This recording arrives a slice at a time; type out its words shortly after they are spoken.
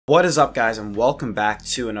What is up, guys, and welcome back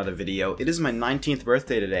to another video. It is my 19th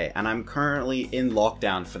birthday today, and I'm currently in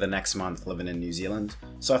lockdown for the next month living in New Zealand.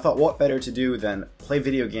 So I thought what better to do than play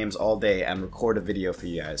video games all day and record a video for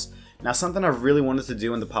you guys. Now, something I've really wanted to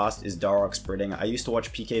do in the past is Dharok Hybridding. I used to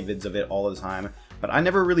watch PK vids of it all the time, but I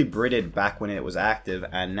never really bridded back when it was active,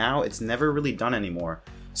 and now it's never really done anymore.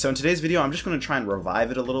 So in today's video, I'm just going to try and revive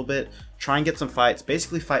it a little bit, try and get some fights,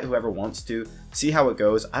 basically fight whoever wants to, see how it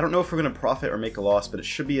goes. I don't know if we're going to profit or make a loss, but it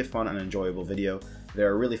should be a fun and enjoyable video. There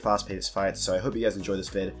are really fast-paced fights, so I hope you guys enjoy this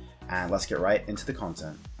vid, and let's get right into the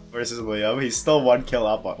content. Versus William, he's still one kill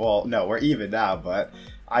up. Well, no, we're even now, but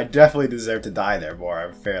I definitely deserve to die there more,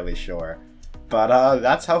 I'm fairly sure. But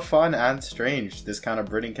that's how fun and strange this kind of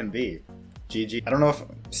bridding can be. GG. I don't know if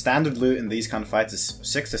standard loot in these kind of fights is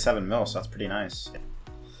 6 to 7 mil, so that's pretty nice.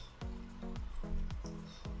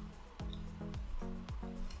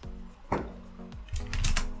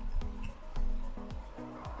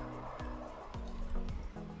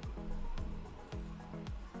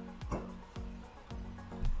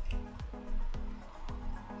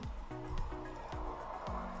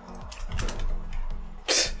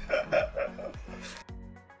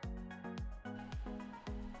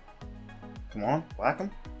 Come on, whack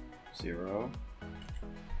him. 0.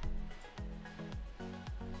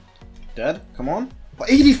 Dead? Come on.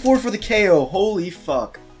 84 for the KO. Holy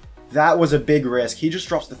fuck. That was a big risk. He just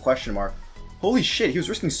drops the question mark. Holy shit, he was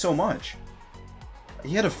risking so much.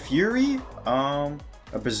 He had a Fury? A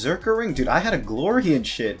Berserker ring? Dude, I had a Glory and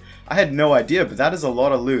shit. I had no idea, but that is a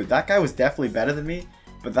lot of loot. That guy was definitely better than me,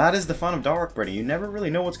 but that is the fun of Dharok Hybridding. You never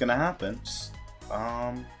really know what's gonna happen.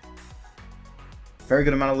 Very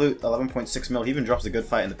good amount of loot, 11.6 mil. He even drops a good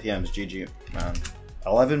fight in the PMs. GG, man.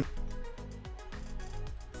 11.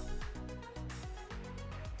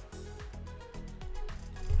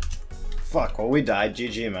 Fuck, well, we died.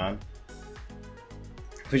 GG, man.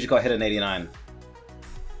 We just got hit at 89.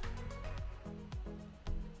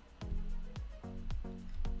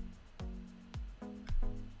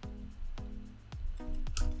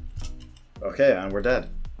 Okay, and we're dead.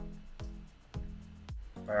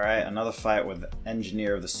 Alright, another fight with the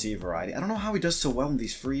Engineer of the Sea variety. I don't know how he does so well in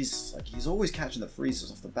these freezes. Like, he's always catching the freezes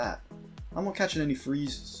off the bat. I'm not catching any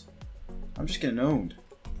freezes. I'm just getting owned.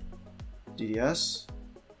 DDS.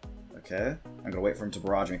 Okay. I'm gonna wait for him to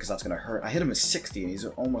barrage me because that's gonna hurt. I hit him at 60 and he's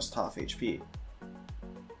almost half HP.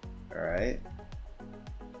 Alright.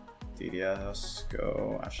 DDS.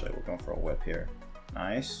 Go. Actually, we're going for a whip here.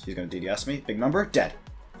 Nice. He's gonna DDS me. Big number. Dead.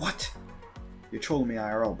 What? You're trolling me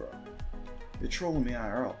IRL, bro. You're trolling me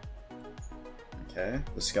IRL. Okay,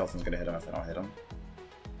 the skeleton's gonna hit him if I don't hit him.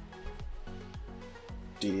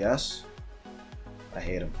 DDS. I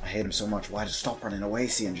hate him. I hate him so much. Why just stop running away,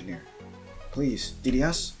 Sea Engineer? Please.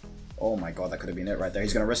 DDS. Oh my god, that could have been it right there.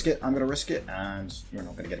 He's gonna risk it. I'm gonna risk it, and you're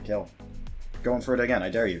not gonna get a kill. Going for it again.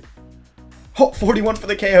 I dare you. Oh, 41 for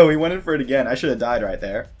the KO. He went in for it again. I should have died right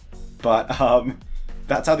there. But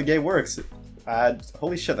that's how the game works.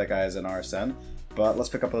 Holy shit, that guy is an RSN. But let's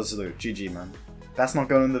pick up this loot. GG, man. That's not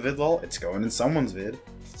going in the vid lol. It's going in someone's vid.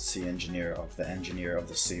 Sea Engineer of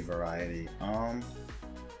the Sea variety.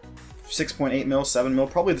 6.8 mil, 7 mil.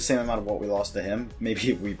 Probably the same amount of what we lost to him.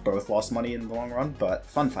 Maybe we both lost money in the long run, but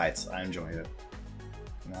fun fights. I enjoy it.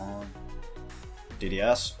 Come on.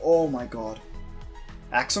 DDS. Oh my god.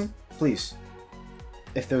 Axe him? Please.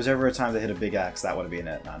 If there was ever a time to hit a big axe, that would have been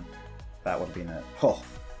it, man. That would have been it. Oh.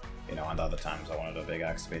 You know, and other times I wanted a big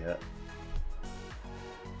axe to be hit.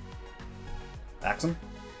 Axe him?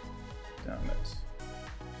 Damn it.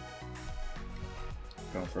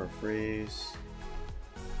 Going for a freeze.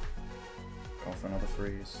 Going for another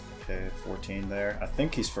freeze. Okay, 14 there. I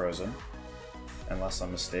think he's frozen. Unless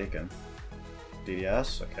I'm mistaken.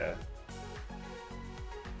 DDS? Okay.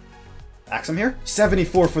 Axe him here?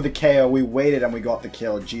 74 for the KO. We waited and we got the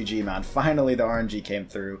kill. GG, man. Finally the RNG came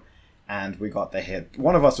through. And we got the hit.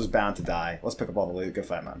 One of us was bound to die. Let's pick up all the loot. Good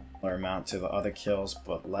fight, man. Similar amount to the other kills,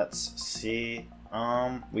 but let's see.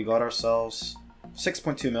 We got ourselves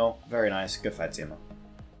 6.2 mil. Very nice. Good fight, team.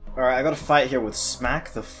 Alright, I got a fight here with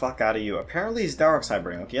Smack the fuck out of you. Apparently he's Dharok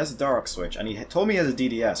Hybridding. Like, he has a Dharok switch, and he told me he has a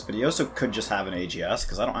DDS, but he also could just have an AGS,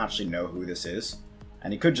 because I don't actually know who this is.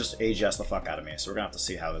 And he could just AGS the fuck out of me, so we're gonna have to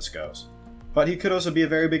see how this goes. But he could also be a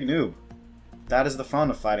very big noob. That is the fun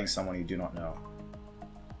of fighting someone you do not know.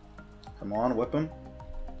 Come on, whip him.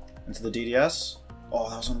 Into the DDS. Oh,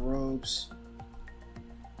 that was on robes.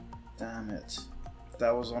 Damn it.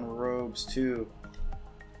 That was on robes, too.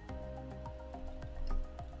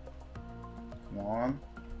 Come on.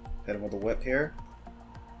 Hit him with a whip here.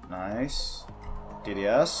 Nice.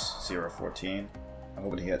 DDS, 0-14. I'm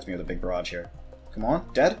hoping he hits me with a big barrage here. Come on,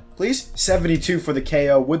 dead, please. 72 for the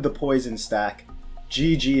KO with the poison stack.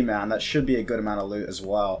 GG, man. That should be a good amount of loot as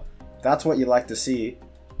well. That's what you like to see.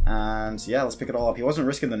 And yeah, let's pick it all up. He wasn't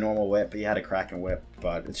risking the normal whip, but he had a Kraken whip.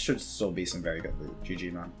 But it should still be some very good loot.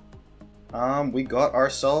 GG, man. We got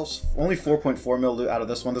ourselves only 4.4 mil loot out of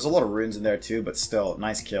this one. There's a lot of runes in there too, but still,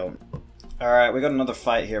 nice kill. Alright, we got another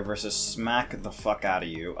fight here versus Smack the Fuck Out of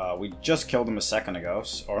You. We just killed him a second ago.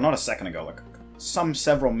 Or not a second ago, like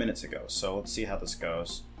several minutes ago. So let's see how this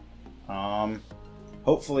goes.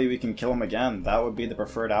 Hopefully we can kill him again. That would be the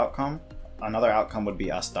preferred outcome. Another outcome would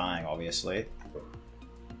be us dying, obviously.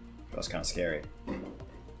 That's kind of scary.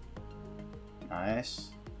 Nice.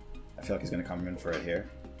 I feel like he's going to come in for it here.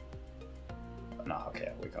 But no,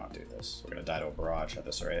 okay, we can't do this. We're going to die to a barrage at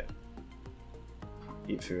this rate.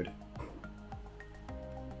 Eat food.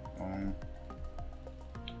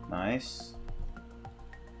 Nice.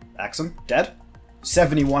 Axe him. Dead.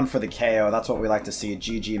 71 for the KO. That's what we like to see.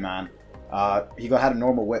 GG, man. He had a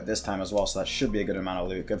normal whip this time as well, so that should be a good amount of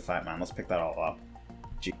loot. Good fight, man. Let's pick that all up.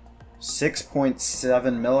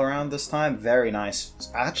 6.7 mil around this time. Very nice.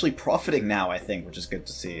 It's actually profiting now, I think, which is good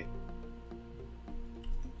to see.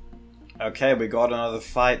 Okay, we got another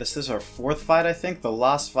fight. This is our fourth fight, I think. The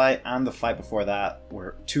last fight and the fight before that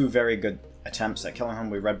were two very good attempts at killing him.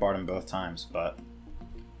 We red barred him both times, but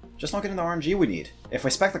just not getting the RNG we need. If we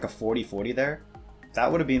spec like a 40-40 there,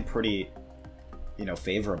 that would have been pretty, you know,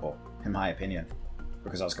 favorable, in my opinion,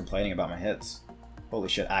 because I was complaining about my hits. Holy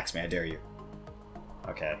shit, axe me, I dare you.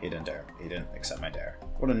 Okay, he didn't dare. He didn't accept my dare.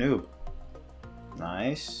 What a noob.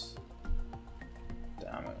 Nice.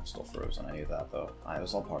 Damn it, I'm still frozen. I knew that, though. It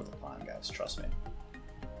was all part of the plan, guys. Trust me.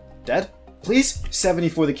 Dead? Please? 70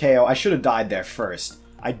 for the KO. I should have died there first.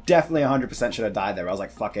 I definitely 100% should have died there. I was like,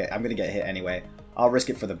 fuck it. I'm going to get hit anyway. I'll risk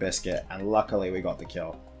it for the biscuit. And luckily, we got the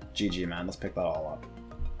kill. GG, man. Let's pick that all up.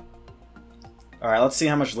 Alright, let's see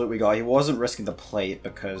how much loot we got. He wasn't risking the plate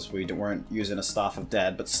because we weren't using a Staff of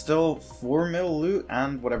Dead, but still 4 mil loot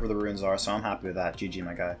and whatever the runes are, so I'm happy with that. GG,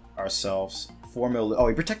 my guy. Ourselves. 4 mil loot. Oh,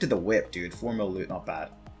 he protected the whip, dude. 4 mil loot, not bad.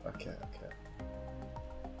 Okay, okay.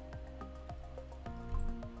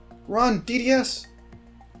 Run, DDS!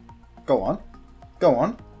 Go on. Go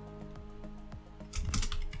on.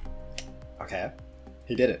 Okay.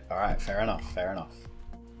 He did it. Alright, fair enough, fair enough.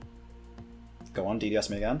 Go on, DDS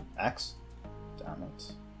me again. Axe. Damn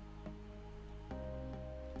it.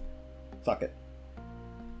 Fuck it.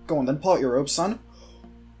 Go on then, pull out your robe, son.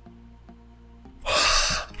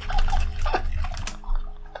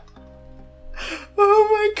 Oh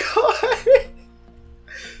my god!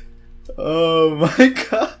 Oh my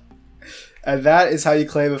god! And that is how you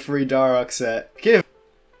claim a free Dharok set. Give!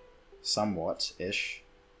 Somewhat-ish.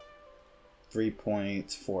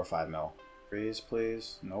 3.45 mil. Freeze,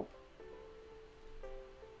 please. Nope.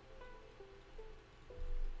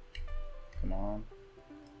 Come on.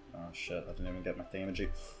 Oh shit, I didn't even get my thingamajig.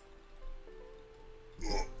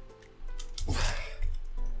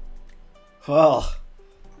 Well,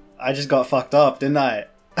 I just got fucked up, didn't I?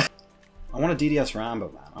 I want a DDS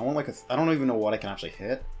Rambo, man. I want like a... I don't even know what I can actually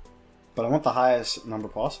hit, but I want the highest number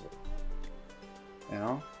possible. You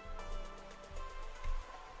know?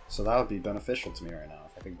 So that would be beneficial to me right now,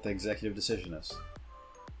 if I think the executive decision is.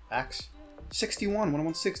 Axe. 61 when I'm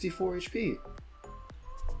on 64 HP.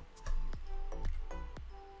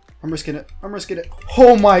 I'm risking it. I'm risking it.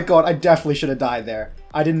 Oh my god, I definitely should have died there.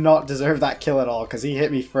 I did not deserve that kill at all, because he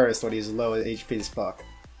hit me first when he's low HP as fuck.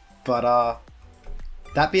 But,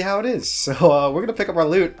 that be how it is. So, we're gonna pick up our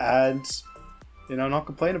loot and, you know, not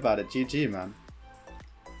complain about it. GG, man.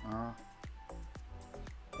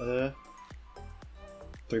 3.6,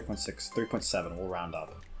 3.7, we'll round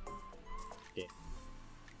up. Yeah.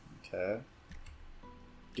 Okay.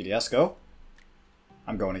 DDS, go.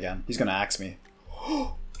 I'm going again. He's gonna axe me.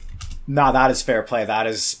 Nah, that is fair play. That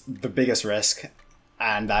is the biggest risk.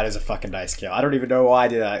 And that is a fucking nice kill. I don't even know why I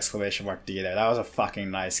did that exclamation mark D there. That was a fucking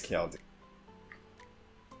nice kill, dude.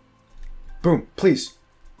 Boom, please.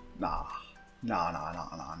 Nah. Nah, nah,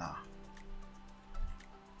 nah, nah, nah.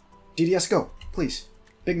 DDS, go. Please.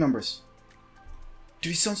 Big numbers.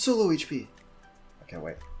 Dude, he's on solo HP. Okay,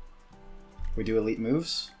 wait. We do elite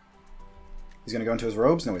moves. He's gonna go into his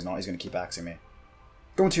robes? No, he's not. He's gonna keep axing me.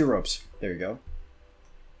 Go into your robes. There you go.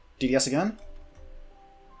 DDS again.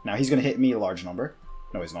 Now he's gonna hit me a large number.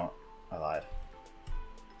 No, he's not. I lied.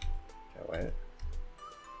 Okay, wait.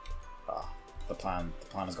 Ah, the plan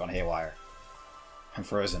has gone haywire. I'm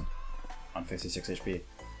frozen on 56 HP.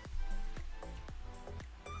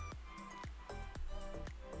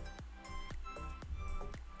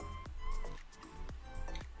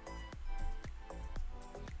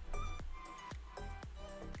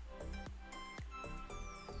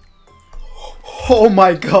 Oh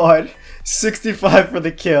my god! 65 for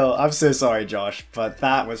the kill. I'm so sorry, Josh, but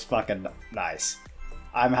that was fucking nice.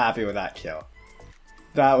 I'm happy with that kill.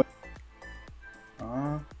 That was...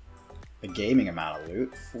 the gaming amount of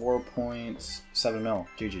loot, 4.7 mil.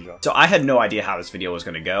 GG, Josh. So I had no idea how this video was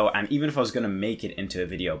going to go, and even if I was going to make it into a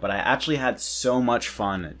video, but I actually had so much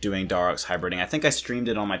fun doing Dharok's Hybridding. I think I streamed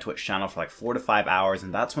it on my Twitch channel for like 4 to 5 hours,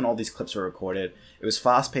 and that's when all these clips were recorded. It was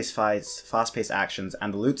fast-paced fights, fast-paced actions,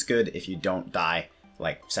 and the loot's good if you don't die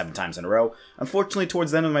like 7 times in a row. Unfortunately,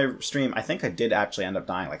 towards the end of my stream, I think I did actually end up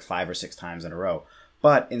dying like 5 or 6 times in a row.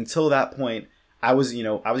 But until that point, I was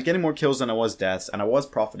getting more kills than I was deaths, and I was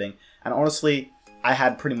profiting, and honestly, I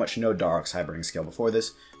had pretty much no Dharok's Hybridding skill before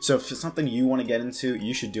this, so if it's something you want to get into,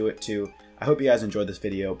 you should do it too. I hope you guys enjoyed this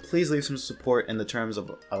video. Please leave some support in the terms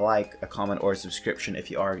of a like, a comment, or a subscription if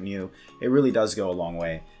you are new. It really does go a long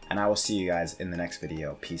way, and I will see you guys in the next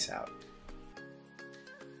video. Peace out.